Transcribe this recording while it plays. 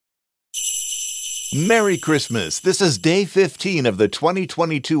Merry Christmas! This is day 15 of the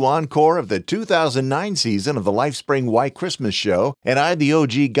 2022 encore of the 2009 season of the LifeSpring Why Christmas show, and I'm the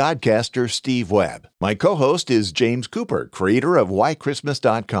OG Godcaster, Steve Webb. My co-host is James Cooper, creator of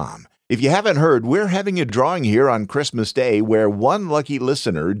WhyChristmas.com. If you haven't heard, we're having a drawing here on Christmas Day where one lucky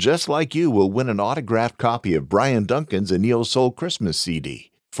listener just like you will win an autographed copy of Brian Duncan's A Neo Soul Christmas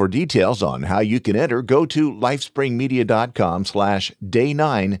CD. For details on how you can enter, go to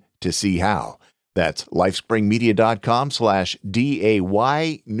lifespringmedia.com/day9 to see how. That's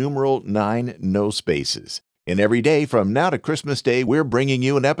lifespringmedia.com/DAY9, no spaces. And every day from now to Christmas Day, we're bringing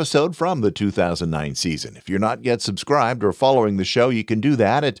you an episode from the 2009 season. If you're not yet subscribed or following the show, you can do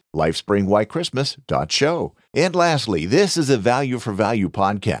that at lifespringwhychristmas.show. And lastly, this is a value for value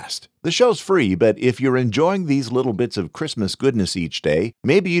podcast. The show's free, but if you're enjoying these little bits of Christmas goodness each day,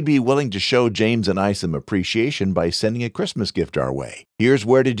 maybe you'd be willing to show James and I some appreciation by sending a Christmas gift our way. Here's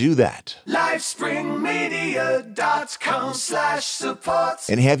where to do that. lifespringmedia.com/support.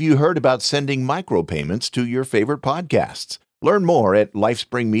 And have you heard about sending micropayments to your favorite podcasts? Learn more at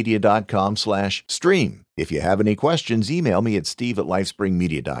lifespringmedia.com/stream. If you have any questions, email me at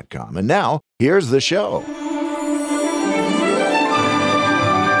steve@lifespringmedia.com. And now, here's the show.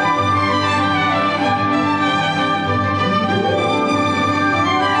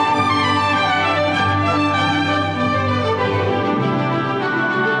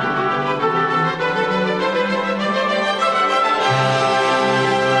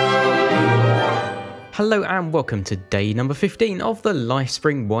 Hello and welcome to day number 15 of the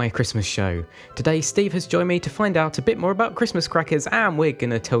LifeSpring Why Christmas show. Today Steve has joined me to find out a bit more about Christmas crackers, and we're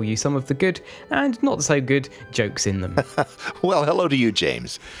going to tell you some of the good and not so good jokes in them. Well, hello to you,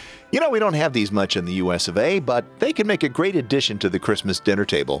 James. You know, we don't have these much in the US of A, but they can make a great addition to the Christmas dinner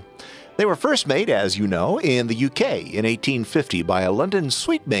table. They were first made, as you know, in the UK in 1850 by a London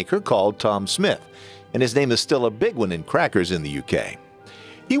sweet maker called Tom Smith, and his name is still a big one in crackers in the UK.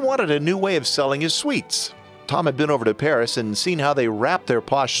 He wanted a new way of selling his sweets. Tom had been over to Paris and seen how they wrapped their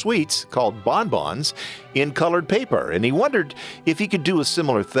posh sweets, called bonbons, in colored paper, and he wondered if he could do a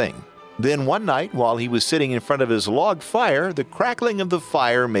similar thing. Then one night, while he was sitting in front of his log fire, the crackling of the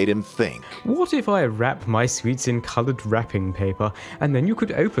fire made him think. What if I wrap my sweets in coloured wrapping paper, and then you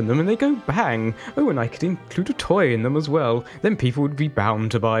could open them and they go bang? Oh, and I could include a toy in them as well. Then people would be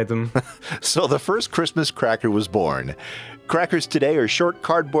bound to buy them. So the first Christmas cracker was born. Crackers today are short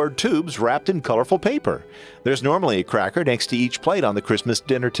cardboard tubes wrapped in colorful paper. There's normally a cracker next to each plate on the Christmas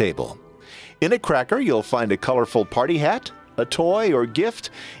dinner table. In a cracker, you'll find a colorful party hat, a toy or gift,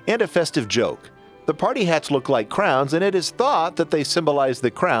 and a festive joke. The party hats look like crowns, and it is thought that they symbolize the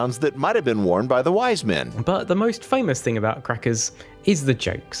crowns that might have been worn by the wise men. But the most famous thing about crackers is the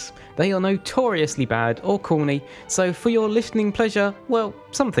jokes. They are notoriously bad or corny, so for your listening pleasure, well,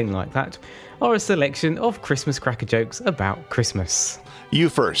 something like that, are a selection of Christmas cracker jokes about Christmas. You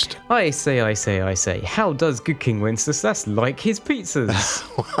first. I say, how does good King Wenceslas like his pizzas?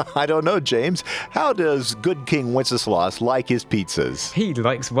 I don't know, James. How does good King Wenceslas like his pizzas? He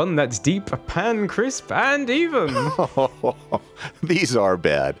likes one that's deep, pan crisp, and even. These are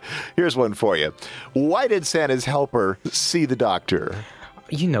bad. Here's one for you. Why did Santa's helper see the doctor?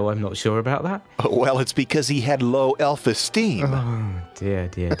 You know I'm not sure about that. Well, it's because he had low elf-esteem. Oh, dear.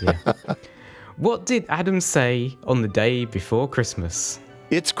 What did Adam say on the day before Christmas?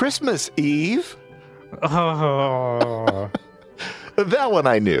 It's Christmas Eve. Oh. That one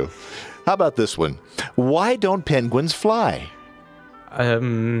I knew. How about this one? Why don't penguins fly?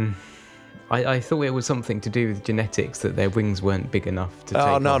 I thought it was something to do with genetics, that their wings weren't big enough to take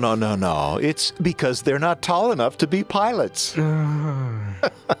off. No. It's because they're not tall enough to be pilots.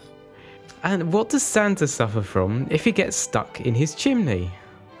 And what does Santa suffer from if he gets stuck in his chimney?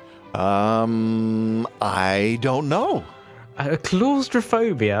 I don't know.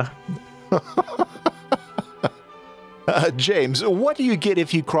 Claustrophobia. James, what do you get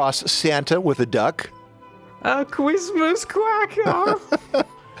if you cross Santa with a duck? A Christmas cracker.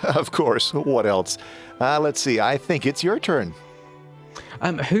 Of course. What else? Let's see. I think it's your turn.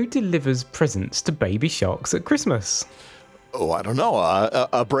 Who delivers presents to baby sharks at Christmas? Oh, I don't know.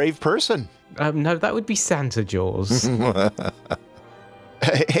 A brave person. No, that would be Santa Jaws.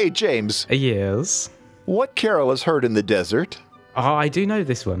 Hey, James. Yes? What carol is heard in the desert? Oh, I do know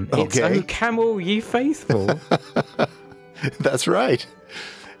this one. It's Okay. O Camel Ye Faithful. That's right.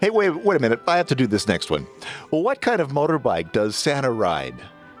 Hey, wait a minute. I have to do this next one. Well, what kind of motorbike does Santa ride?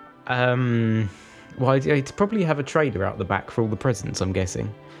 Well, I'd probably have a trailer out the back for all the presents, I'm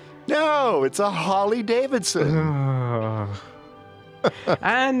guessing. No, it's a Harley Davidson.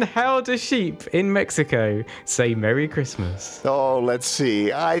 And how do sheep in Mexico say Merry Christmas? Oh, let's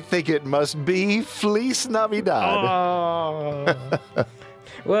see. I think it must be Feliz Navidad. Oh.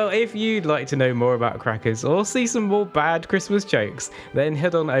 Well, if you'd like to know more about crackers or see some more bad Christmas jokes, then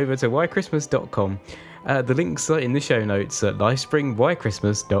head on over to whychristmas.com. The links are in the show notes at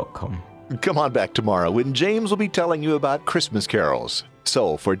lifespringwhychristmas.com. Come on back tomorrow when James will be telling you about Christmas carols.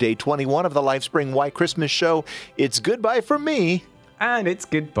 So, for day 21 of the Lifespring Why Christmas show, it's goodbye from me. And it's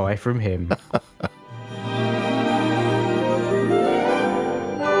goodbye from him.